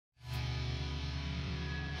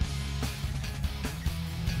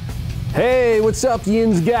Hey, what's up,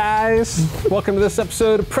 yins guys? Welcome to this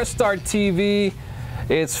episode of Press Start TV.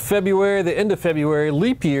 It's February, the end of February,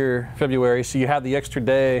 leap year February, so you have the extra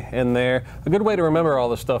day in there. A good way to remember all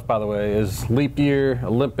this stuff, by the way, is leap year,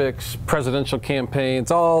 Olympics, presidential campaign.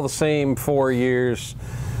 It's all the same 4 years.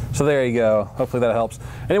 So there you go. Hopefully that helps.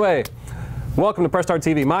 Anyway, welcome to Press Start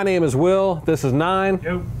TV. My name is Will. This is Nine.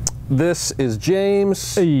 Yep. This is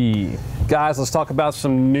James. Hey. Guys, let's talk about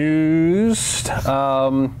some news.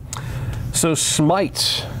 So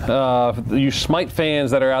Smite, you Smite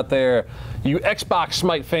fans that are out there, you Xbox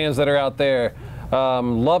Smite fans that are out there,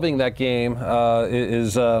 loving that game,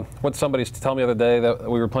 is what somebody told me the other day that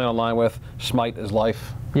we were playing online with. Smite is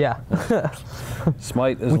life. Yeah.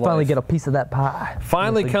 Smite is we life. finally get a piece of that pie.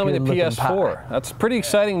 Finally coming to PS4. Pie. That's pretty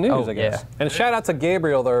exciting news, I guess. Yeah. And shout out to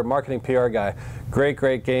Gabriel, their marketing PR guy.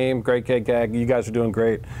 Great game, great gag. You guys are doing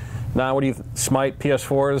great. Now, what do you Smite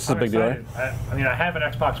PS4? This is a big deal. I mean, I have an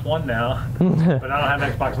Xbox One now, but I don't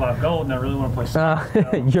have Xbox Live Gold, and I really want to play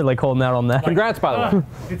Smite. You're like holding out on that. Congrats, by the way.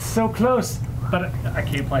 It's so close, but I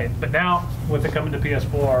can't play it. But now, with it coming to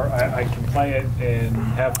PS4, I can play it and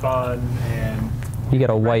have fun and you got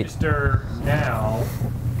a white register now,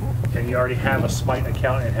 and you already have a Smite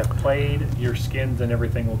account and have played. Your skins and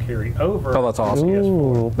everything will carry over. Oh, that's awesome.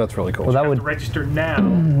 Ooh. That's really cool. Well, that you have would to register now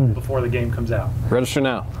before the game comes out. Register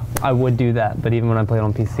now. I would do that, but even when I played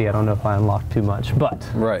on PC, I don't know if I unlocked too much. But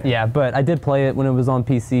right. Yeah, but I did play it when it was on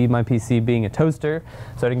PC. My PC being a toaster,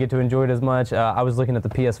 so I didn't get to enjoy it as much. I was looking at the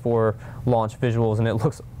PS4 launch visuals, and it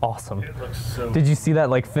looks awesome. It looks so. Did you see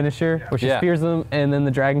that like finisher where she spears them and then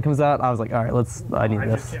the dragon comes out? I was like, all right, I need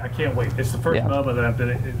this. I can't wait. It's the first MOBA that I've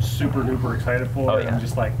been super duper excited for. And I'm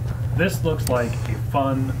just like, this looks like a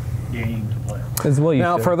fun game to play. As well,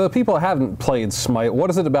 now, for the people who haven't played Smite, what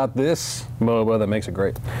is it about this MOBA that makes it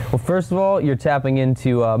great? Well, first of all, you're tapping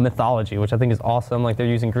into mythology, which I think is awesome. Like, they're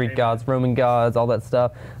using Greek gods, Roman gods, all that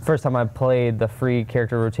stuff. First time I played the free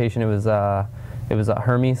character rotation, it was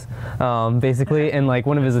Hermes, basically, and like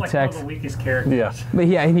one of his attacks. Like one of the weakest characters. Yeah, but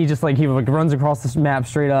yeah, and he runs across this map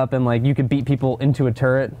straight up, and like you could beat people into a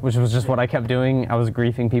turret, which was just what I kept doing. I was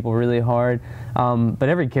griefing people really hard, but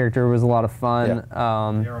every character was a lot of fun.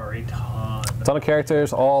 Yeah. There are a ton of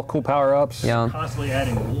characters, all cool power-ups. Yeah. Constantly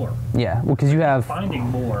adding more. Yeah, well, because you have finding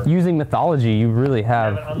more. Using mythology, you really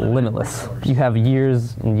have limitless. You have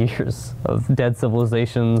years and years of dead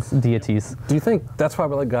civilizations, deities. Do you think that's why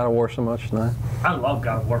we like God of War so much? No? I love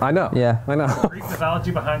God of War. I know. Yeah. I know. The Greek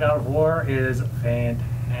mythology behind God of War is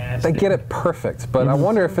fantastic. They get it perfect, but I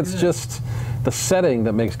wonder if it's just the setting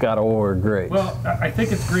that makes God of War great. Well, I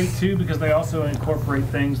think it's great too because they also incorporate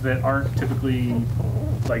things that aren't typically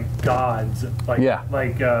like gods. Like,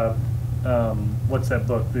 what's that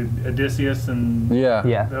book? The Odysseus and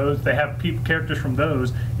those. They have characters from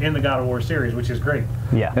those in the God of War series, which is great.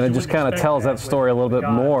 Yeah, and it just kind of tells that story a little bit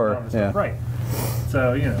more. Yeah, right.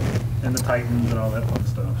 So and the Titans and all that fun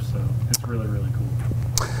stuff. So it's really really cool.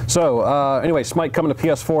 So anyway, Smite coming to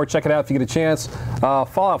PS4. Check it out if you get a chance.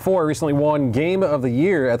 Fallout 4 recently won Game of the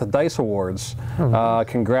Year at the DICE Awards.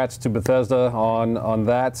 Congrats to Bethesda on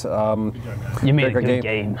that. You made a good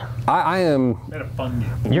game. I am. Made a fun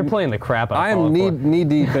game. You're playing the crap out of I am knee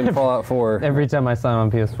deep in Fallout 4. Every time I sign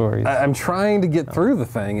on PS4, I'm trying to get through the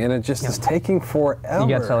thing, and it just is taking forever. You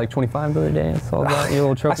got to like 25 the other day. I saw that your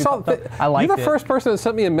little trophy. I liked it. You're the first person that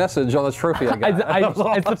sent me a message on the trophy I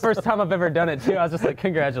got. It's the first time I've ever done it too. I was just like,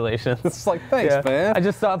 congratulations. It's like, thanks, man. I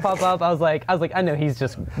just saw it pop up. I was like, I know he's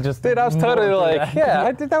just. Dude, I was totally like, yeah,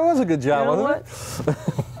 I think that was a good job, wasn't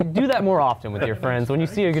it? Do that more often with your friends when you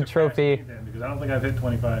see a good trophy. Because I don't think I've hit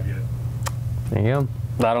 25 yet. There you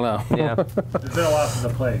go. I don't know. Yeah. It's been a while since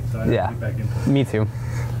I played, so I have to get back into it. Me too.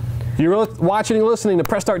 You're watching and listening to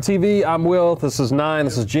Press Start TV. I'm Will. This is Nine.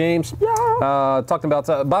 This is James. Talking about,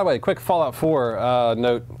 by the way, quick Fallout 4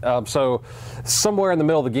 note. So somewhere in the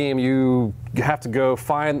middle of the game, you have to go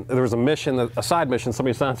find, there's a mission, a side mission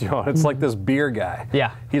somebody signs you on. It's like this beer guy.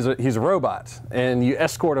 Yeah. He's a robot, and you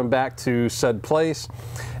escort him back to said place,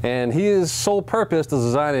 and his sole purpose is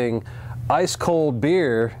designing ice cold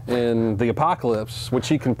beer in the apocalypse, which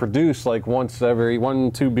he can produce like once every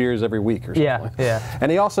 1-2 beers every week or something. Yeah. And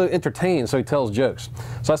he also entertains, so he tells jokes.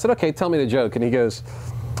 So I said, okay, tell me the joke. And he goes,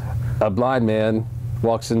 a blind man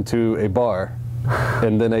walks into a bar,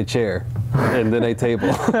 and then a chair, and then a table.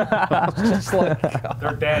 I was just like, God.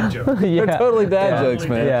 They're dad jokes. They're totally dad jokes,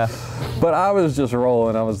 man. Yeah. But I was just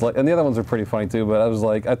rolling. I was like, and the other ones are pretty funny too, but I was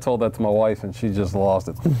like, I told that to my wife, and she just lost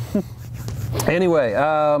it. Anyway,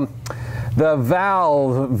 the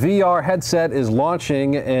Valve VR headset is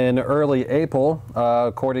launching in early April,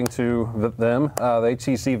 according to them. The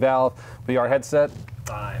HTC Valve VR headset.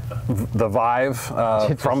 the Vive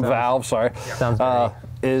from Valve, sorry, Sounds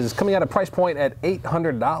is coming at a price point at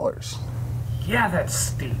 $800. Yeah, that's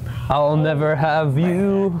steep. I'll never have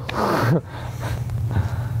you.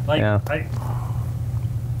 Like, Yeah.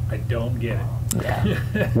 I don't get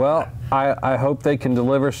it. Well, I hope they can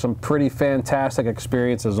deliver some pretty fantastic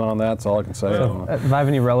experiences on that. That's all I can say. If I have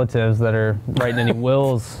any relatives that are writing any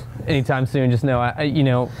wills anytime soon, just know I could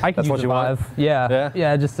That's use what the you want? Vive. Yeah.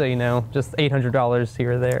 Yeah? Just so you know, just $800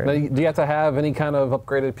 here or there. Now, do you have to have any kind of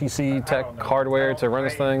upgraded PC tech don't know. hardware to run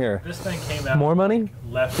this thing, or? This thing came out More money?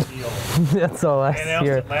 left field. That's all I They announced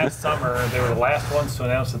hear. it last summer. They were the last ones to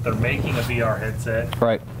announce that they're making a VR headset.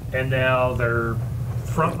 Right. And now they're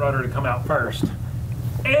front runner to come out first.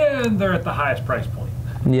 And they're at the highest price point.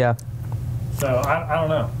 Yeah. So I don't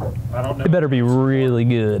know. I don't know. It better be really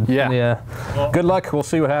good. Yeah. Yeah. Well, Good luck. We'll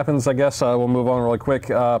see what happens. I guess we'll move on really quick.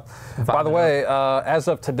 By the way, as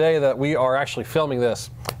of today that we are actually filming this,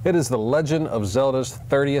 it is the Legend of Zelda's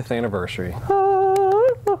 30th anniversary.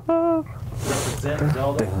 represent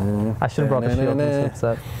Zelda. I should have brought the shield in this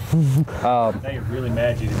set. Now you're really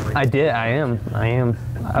mad you didn't bring I did. I am.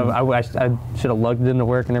 I should have lugged it into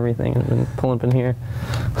work and everything and been pulling up in here.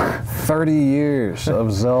 30 years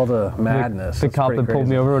of Zelda madness. The That's cop pretty that pulled me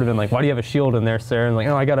crazy. over would have been like, "Why do you have a shield in there, sir?" And like,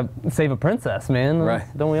 "Oh, I gotta save a princess, man." Right.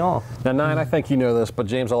 Don't we all? Now, Nine, I think you know this, but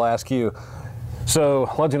James, I'll ask you. So,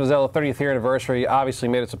 Legend of Zelda 30th year anniversary obviously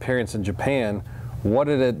made its appearance in Japan. What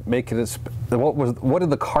did it make it? What did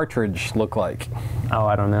the cartridge look like? Oh,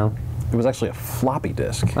 I don't know. It was actually a floppy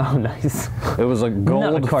disk. Oh, nice. It was a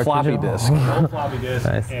gold cartridge floppy at all. disk. Gold floppy disk,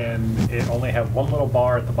 Nice. and it only had one little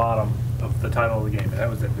bar at the bottom of the title of the game, and that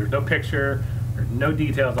was it. There's no picture, there's no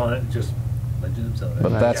details on it, just Legend of Zelda. But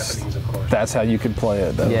Japanese, of course. that's how you could play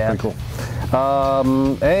it. That Yeah. was pretty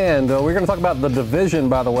cool. And we're going to talk about The Division,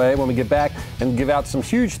 by the way, when we get back and give out some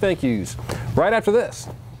huge thank yous right after this.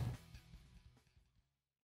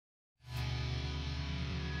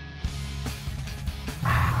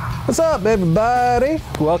 What's up, everybody?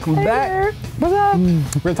 Welcome back. What's up? We're going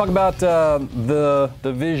to talk about The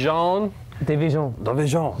Division. Division.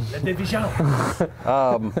 Division. La Division.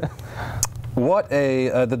 What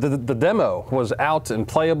a the demo was out and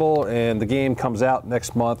playable, and the game comes out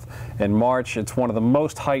next month in March. It's one of the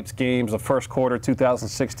most hyped games of first quarter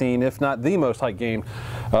 2016, if not the most hyped game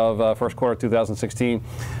of first quarter 2016.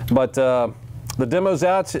 But the demo's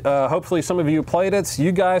out. Hopefully some of you played it.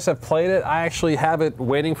 You guys have played it. I actually have it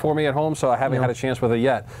waiting for me at home, so I haven't had a chance with it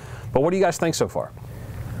yet. But what do you guys think so far?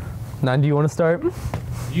 Nine, do you want to start?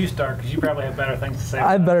 You start, because you probably have better things to say.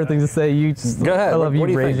 I have better things to say. You just, Go ahead. I love What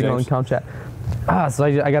do you you think, raging on James? comp chat. So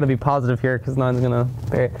I got to be positive here because Nine's gonna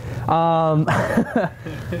bury it.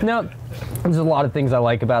 No, there's a lot of things I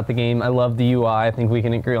like about the game. I love the UI. I think we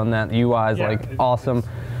can agree on that. The UI is Yeah, like awesome.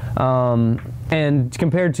 And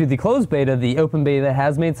compared to the closed beta, the open beta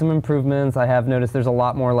has made some improvements. I have noticed there's a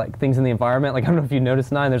lot more like things in the environment. Like I don't know if you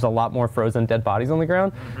noticed, Nine, there's a lot more frozen dead bodies on the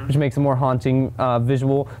ground, which makes a more haunting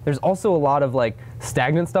visual. There's also a lot of like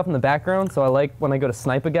stagnant stuff in the background. So I like when I go to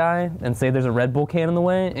snipe a guy and say there's a Red Bull can in the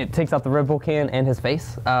way, it takes out the Red Bull can and his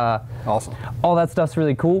face. Awesome. All that stuff's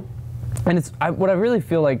really cool. And what I really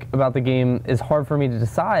feel like about the game is hard for me to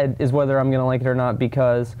decide is whether I'm gonna like it or not,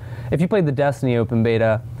 because if you played the Destiny open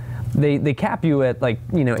beta, they cap you at like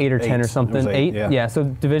 8 or 10 or Eight. something. It was eight, yeah. So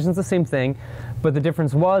Division's the same thing, but the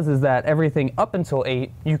difference is that everything up until 8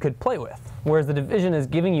 you could play with, whereas the Division is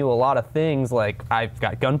giving you a lot of things like I've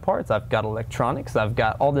got gun parts, I've got electronics, I've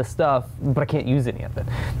got all this stuff, but I can't use any of it.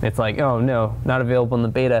 It's like, oh no, not available in the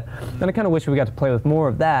beta. And I kind of wish we got to play with more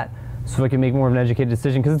of that, so I can make more of an educated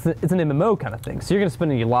decision, because it's an MMO kind of thing. So you're going to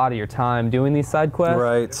spend a lot of your time doing these side quests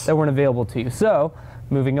Right. that weren't available to you. So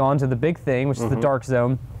moving on to the big thing, which is the Dark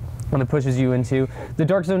Zone. When it pushes you into. The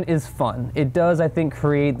Dark Zone is fun. It does, I think,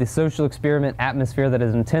 create the social experiment atmosphere that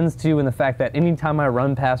it intends to, and the fact that anytime I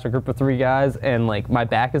run past a group of 3 guys and like my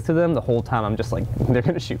back is to them, the whole time I'm just like, they're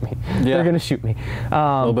gonna shoot me. Yeah. They're gonna shoot me.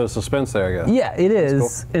 A little bit of suspense there, I guess. Yeah, it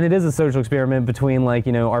is, and it is a social experiment between like,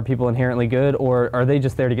 are people inherently good, or are they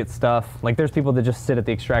just there to get stuff? Like there's people that just sit at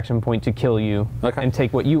the extraction point to kill you and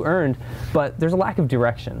take what you earned, but there's a lack of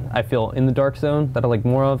direction, I feel, in the Dark Zone that I like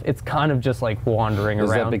more of. It's kind of just like wandering Is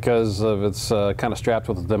around. that because of it's kind of strapped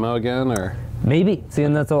with the demo again, or? Maybe. See,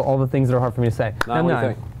 and that's all the things that are hard for me to say. What do you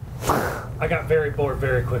think? I got very bored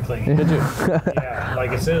very quickly. Did you? Yeah,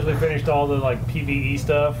 like as soon as we finished all the like PvE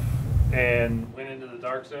stuff and went into the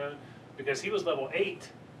Dark Zone, because he was level 8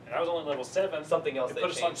 and I was only level 7. Something else It they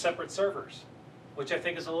put us on changed. separate servers, which I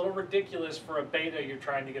think is a little ridiculous for a beta you're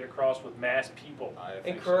trying to get across with mass people.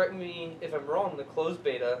 And correct me if I'm wrong, the closed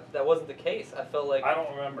beta, that wasn't the case. I felt like I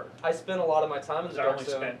don't remember. I spent a lot of my time in the Because I Dark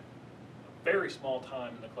only Zone. spent very small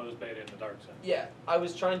time in the closed beta in the Dark Zone. Yeah, I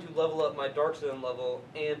was trying to level up my Dark Zone level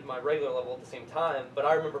and my regular level at the same time, but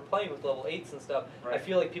I remember playing with level 8s and stuff. Right. I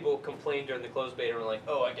feel like people complained during the closed beta and were like,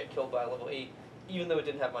 oh, I get killed by a level 8, even though it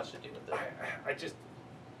didn't have much to do with it.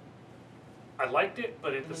 I liked it,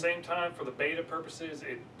 but at the same time, for the beta purposes,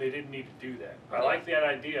 they didn't need to do that. I Yeah. like that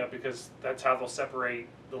idea because that's how they'll separate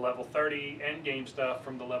the level 30 end game stuff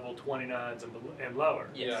from the level 29s and lower.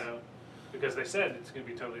 Yes. You know? Because they said it's going to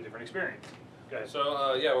be a totally different experience. Guys.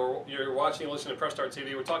 So, yeah, you're watching and listening to Press Start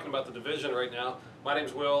TV. We're talking about The Division right now. My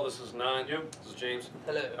name's Will. This is Nine. This is James.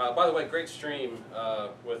 Hello. By the way, great stream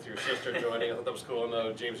with your sister joining. I thought that was cool. I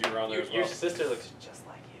know, James, you were on there as well. Your sister looks just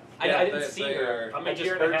like you. Yeah, I didn't see her. I'm I a just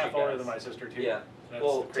year and heard a half you older guys. than my sister, too. Yeah. That's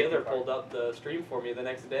Well, the creepy Taylor part. pulled up the stream for me the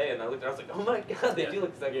next day, and I looked and I was like, oh my god, they Yeah. do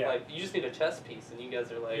look exactly Yeah. like. You just need a chest piece, and you guys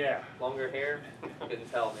are like, Yeah. longer hair. I couldn't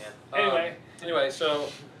tell, man. Anyway, so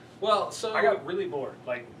I got really bored,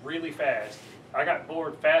 like really fast. I got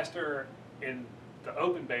bored faster in the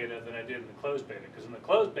open beta than I did in the closed beta. Because in the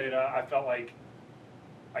closed beta, I felt like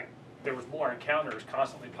there was more encounters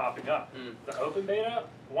constantly popping up. The open beta,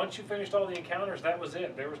 once you finished all the encounters, that was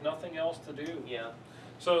it. There was nothing else to do. Yeah.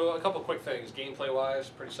 So a couple quick things. Gameplay-wise,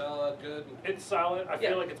 pretty solid, good. It's solid. I Yeah.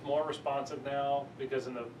 feel like it's more responsive now because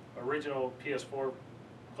in the original PS4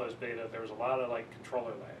 closed beta, there was a lot of like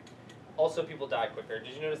controller lag. Also, people die quicker.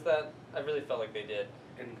 Did you notice that? I really felt like they did.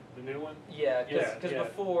 In the new one, Yeah, because yeah.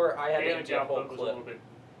 before I had to damage empty a whole output was a little clip.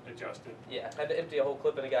 bit adjusted. Yeah, I had to empty a whole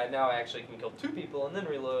clip in a guy. Now I actually can kill 2 people and then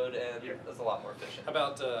reload, and Yeah. that's a lot more efficient. How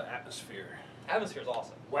about atmosphere? Atmosphere's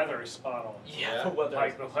awesome. Weather is spot on. Yeah, the weather.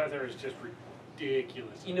 Like the weather is just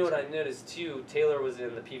ridiculous. You know what I noticed too? Taylor was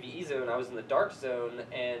in the PvE zone, I was in the dark zone,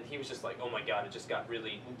 and he was just like, oh my god, it just got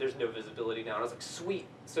really, there's no visibility now. And I was like, sweet.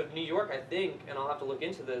 So New York, I think, and I'll have to look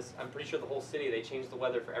into this, I'm pretty sure the whole city, they changed the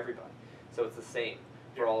weather for everybody. So it's the same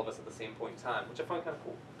for all of us at the same point in time, which I find kind of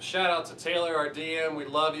cool. Shout out to Taylor, our DM. We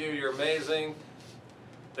love you. You're amazing.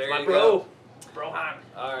 There My you bro. go. Brohan.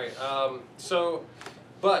 All right.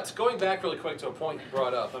 But going back really quick to a point you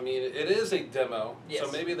brought up, I mean, it is a demo, Yes.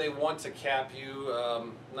 so maybe they want to cap you,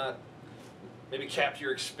 maybe cap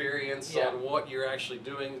your experience Yeah. on what you're actually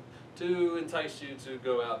doing to entice you to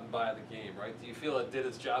go out and buy the game, right? Do you feel it did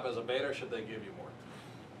its job as a beta, or should they give you more?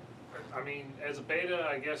 I mean, as a beta,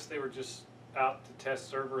 I guess they were just out to test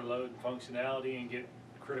server load and functionality and get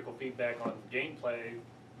critical feedback on gameplay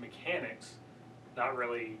mechanics, not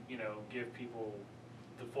really, give people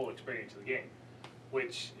the full experience of the game.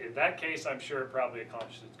 Which, in that case, I'm sure it probably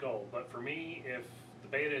accomplished its goal. But for me, if the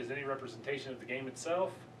beta is any representation of the game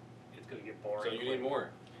itself, it's going to get boring. So you need more.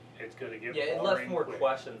 It's going to get Yeah, boring. it left more quick.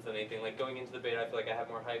 questions than anything. Like going into the beta, I feel like I have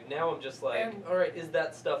more hype. Now I'm just like, And all right, is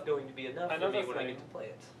that stuff going to be enough for another me when I thing- get to play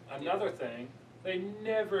it? Another thing, they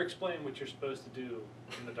never explain what you're supposed to do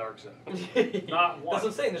in the dark zone. Not Not That's once. what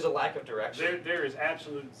I'm saying. There's a lack of direction. There is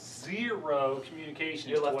absolute zero communication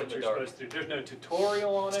You're as to left what in the you're dark. supposed to do. There's no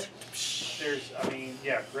tutorial on it.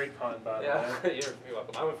 Great pun by the way. Yeah, you're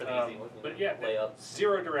welcome. I went for the easy one. But yeah, layup.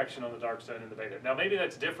 zero direction on the dark zone in the beta. Now maybe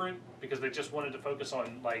that's different because they just wanted to focus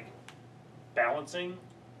on like balancing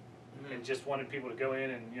and just wanted people to go in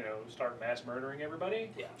and start mass murdering everybody.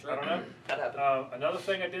 Yeah, I don't know. that happened. Another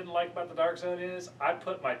thing I didn't like about the dark zone is I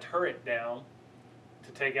put my turret down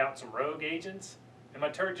to take out some rogue agents, and my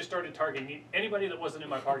turret just started targeting anybody that wasn't in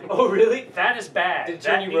my party. Oh, really? That is bad. Did it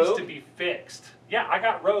turn that you needs rogue? to be fixed. Yeah, I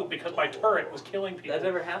got rogue because my turret was killing people That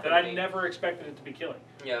never happened that to I me. never expected it to be killing.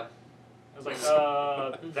 Yeah. I was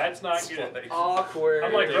like, that's not good. Awkward.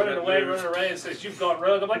 I'm like David running moves. away, and says, you've gone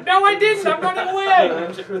rogue. I'm like, no, I didn't. I'm running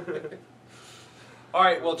away. All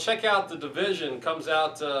right, well, check out The Division. Comes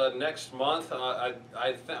out next month.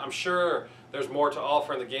 I'm sure there's more to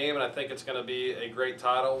offer in the game, and I think it's going to be a great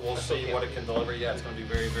title. We'll see what it can deliver. Yeah, it's going to be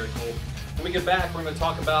very, very cool. When we get back, we're going to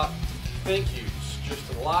talk about thank yous.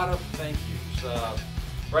 Just a lot of thank yous.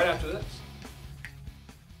 Right after this.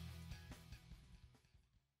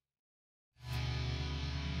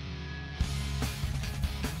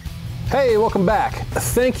 Hey, welcome back.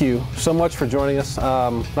 Thank you so much for joining us.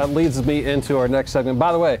 That leads me into our next segment.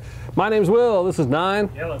 By the way, my name's Will. This is Nine.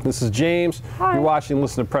 Hello. This is James. Hi. You're watching and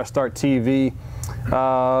listening to Press Start TV.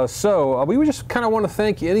 We would just kind of want to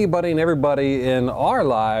thank anybody and everybody in our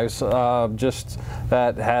lives just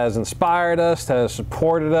that has inspired us, has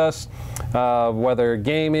supported us, whether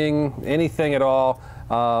gaming, anything at all,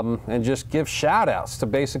 and just give shout outs to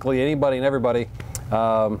basically anybody and everybody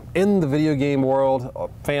in the video game world,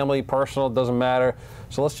 family, personal, doesn't matter.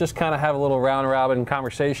 So let's just kind of have a little round robin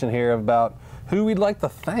conversation here about who we'd like to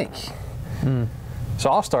thank. So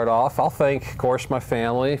I'll start off. I'll thank, of course, my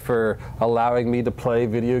family for allowing me to play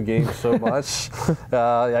video games so much.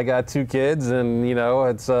 I got 2 kids, and you know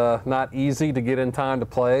it's not easy to get in time to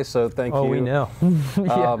play. So thank you. Oh, we know.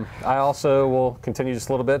 Yeah. I also will continue just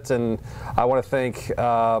a little bit, and I want to thank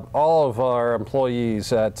all of our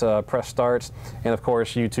employees at Press Start, and of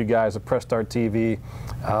course you 2 guys at Press Start TV.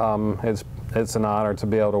 It's an honor to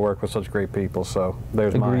be able to work with such great people. So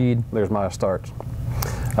there's my start.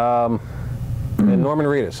 And Norman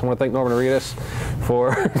Reedus. I want to thank Norman Reedus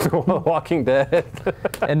for Walking Dead.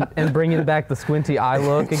 and bringing back the squinty eye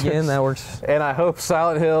look again. That works. And I hope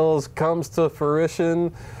Silent Hills comes to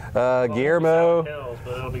fruition. Guillermo. Silent Hills,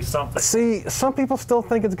 but it'll be something. See, some people still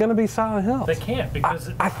think it's going to be Silent Hills. They can't because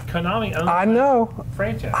Konami owns the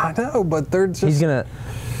franchise. I know, but they're just... He's going to...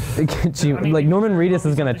 like Norman Reedus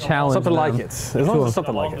is going to challenge something them like it. As long as it's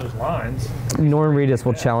something like those lines. Norman Reedus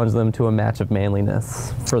will challenge them to a match of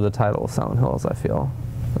manliness for the title of Silent Hills, I feel.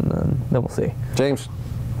 And then we'll see. James.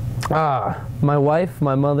 My wife,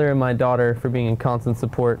 my mother, and my daughter for being in constant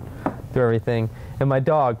support through everything. And my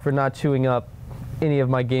dog for not chewing up any of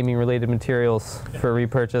my gaming related materials for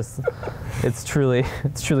repurchase. It's truly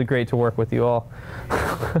great to work with you all.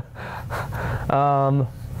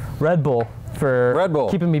 Red Bull for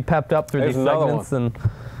keeping me pepped up through these segments and,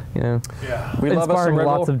 you know, we love us some Red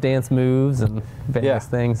lots Bull. of dance moves and various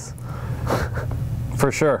things.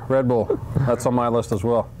 For sure, Red Bull. That's on my list as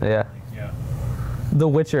well. Yeah. The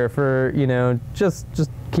Witcher for, you know, just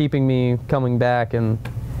keeping me coming back and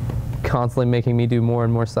constantly making me do more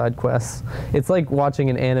and more side quests. It's like watching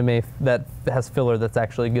an anime that has filler that's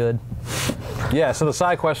actually good. Yeah, so the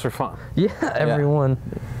side quests are fun. Yeah, everyone.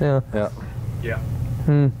 Yeah.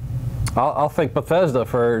 Yeah. I'll thank Bethesda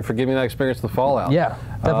for giving me that experience with Fallout. Yeah,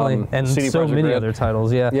 definitely. And CD so Projekt many Red. other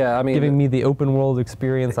titles, yeah. Yeah, I mean, giving me the open world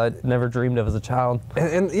experience I never dreamed of as a child.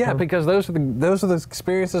 And yeah, because those are the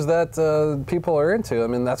experiences that people are into. I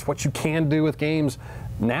mean, that's what you can do with games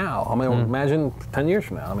now. I mean, imagine 10 years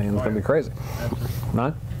from now. I mean, it's going to be crazy.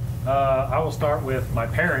 No? I will start with my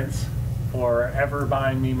parents for ever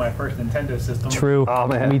buying me my first Nintendo system. True. Oh,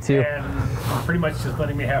 man. Me too. And pretty much just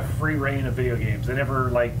letting me have free reign of video games. They never,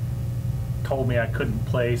 like, told me I couldn't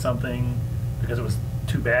play something because it was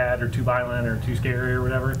too bad or too violent or too scary or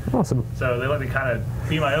whatever. Awesome. So they let me kind of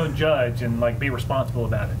be my own judge and like be responsible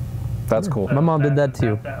about it. That's cool. My mom did that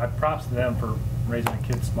too. I props to them for raising a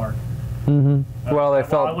kid smart. Well, they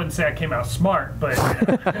felt... I wouldn't say I came out smart, but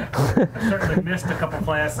I certainly missed a couple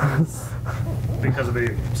classes because of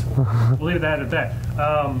video games. We'll leave that at that.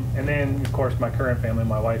 And then, of course, my current family,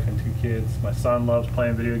 my wife and 2 kids. My son loves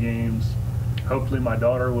playing video games. Hopefully my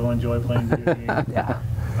daughter will enjoy playing video games.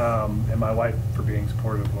 And my wife for being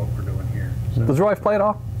supportive of what we're doing here. So. Does your wife play at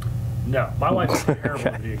all? No, my wife is terrible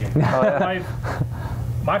at video games.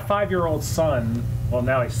 My 5-year-old son, well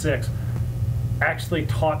now he's 6, actually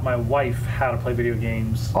taught my wife how to play video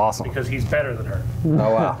games. Awesome. Because he's better than her.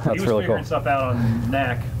 Oh wow, that's really cool. He was figuring stuff out on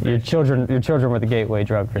Knack. Your children were the gateway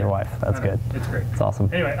drug for your wife. That's good. It's great. It's awesome.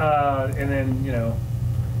 Anyway, and then, you know,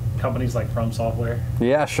 companies like From Software.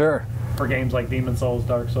 Yeah, sure. For games like Demon Souls,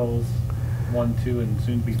 Dark Souls 1, 2, and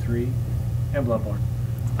soon to be 3, and Bloodborne.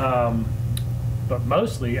 But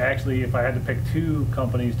mostly, actually, if I had to pick 2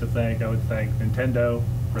 companies to thank, I would thank Nintendo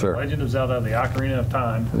for The Legend of Zelda, The Ocarina of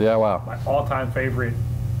Time. Yeah, wow. My all-time favorite,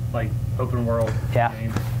 like, open world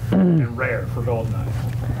game. And Rare for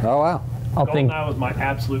GoldenEye. Oh, wow. GoldenEye was my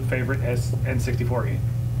absolute favorite N64 game.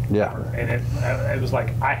 Yeah. And it was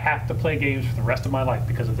like, I have to play games for the rest of my life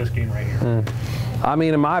because of this game right here. I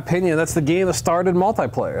mean, in my opinion, that's the game that started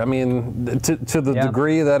multiplayer. I mean, to the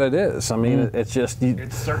degree that it is. I mean, it's just...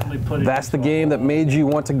 It's certainly put it that's the game that made you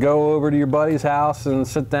want to go over to your buddy's house and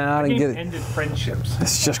sit down and get... ended friendships.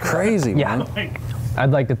 It's just crazy, man.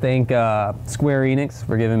 I'd like to thank Square Enix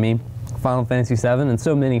for giving me Final Fantasy VII and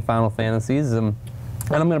so many Final Fantasies. And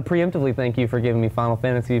I'm going to preemptively thank you for giving me Final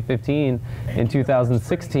Fantasy 15 in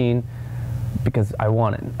 2016 because I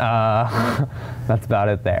won it. That's about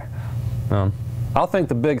it there. I'll thank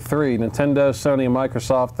the big 3, Nintendo, Sony, and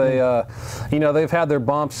Microsoft. They, you know, they've had their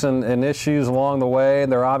bumps and issues along the way,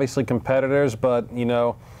 and they're obviously competitors, but, you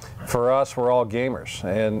know, for us, we're all gamers,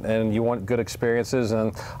 and you want good experiences,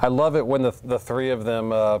 and I love it when the 3 of them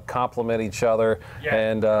complement each other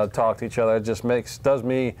and talk to each other. It just does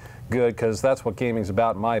me good, because that's what gaming's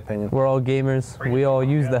about, in my opinion. We're all gamers. We all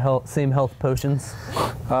use the same health potions.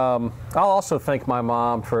 I'll also thank my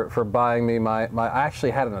mom for buying me my I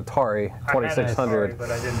actually had an Atari 2600. But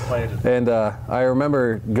I didn't play it. And I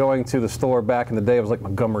remember going to the store back in the day. It was like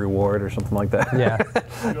Montgomery Ward or something like that. Yeah.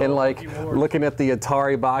 And like looking at the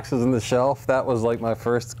Atari boxes in the shelf, that was like my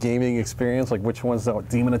first gaming experience. Like which one's that?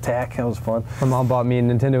 Demon Attack? That was fun. My mom bought me a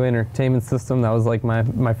Nintendo Entertainment System. That was like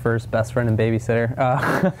my first best friend and babysitter.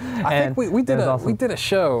 I think we did a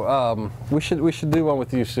show. We should do one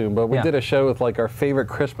with you soon. But we did a show with like our favorite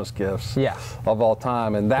Christmas gifts of all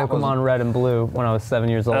time, and that was Pokemon Red and Blue when I was 7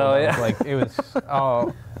 years old. Oh, yeah. Like it was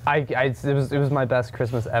it was my best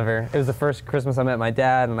Christmas ever. It was the first Christmas I met my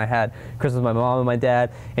dad, and I had Christmas with my mom and my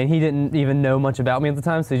dad, and he didn't even know much about me at the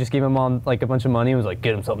time, so he just gave my mom like a bunch of money and was like,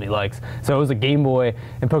 get him something he likes. So it was a Game Boy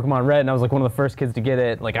and Pokemon Red, and I was like one of the first kids to get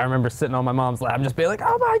it. Like I remember sitting on my mom's lap and just being like,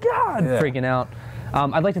 oh my God, freaking out.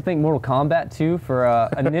 I'd like to thank Mortal Kombat too for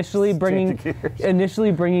initially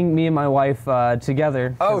bringing me and my wife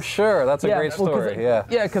together. Oh sure, that's a great story.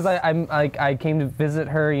 Because I came to visit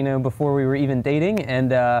her, you know, before we were even dating,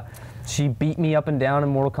 and she beat me up and down in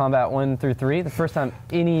Mortal Kombat 1 through 3. The first time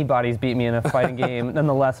anybody's beat me in a fighting game,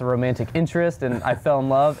 nonetheless a romantic interest, and I fell in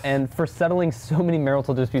love. And for settling so many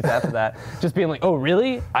marital disputes after that, just being like, oh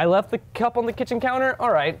really? I left the cup on the kitchen counter?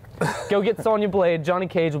 All right, go get Sonya Blade. Johnny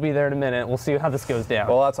Cage will be there in a minute. We'll see how this goes down.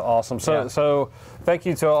 Well, that's awesome. So thank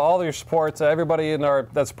you to all your support, everybody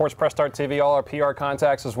that supports Press Start TV, all our PR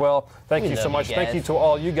contacts as well. Thank you so much. Thank you to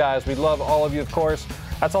all you guys. We love all of you, of course.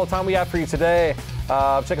 That's all the time we have for you today.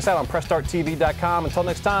 Check us out on PressStartTV.com. Until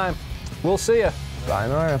next time, we'll see you.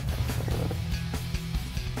 Sayonara.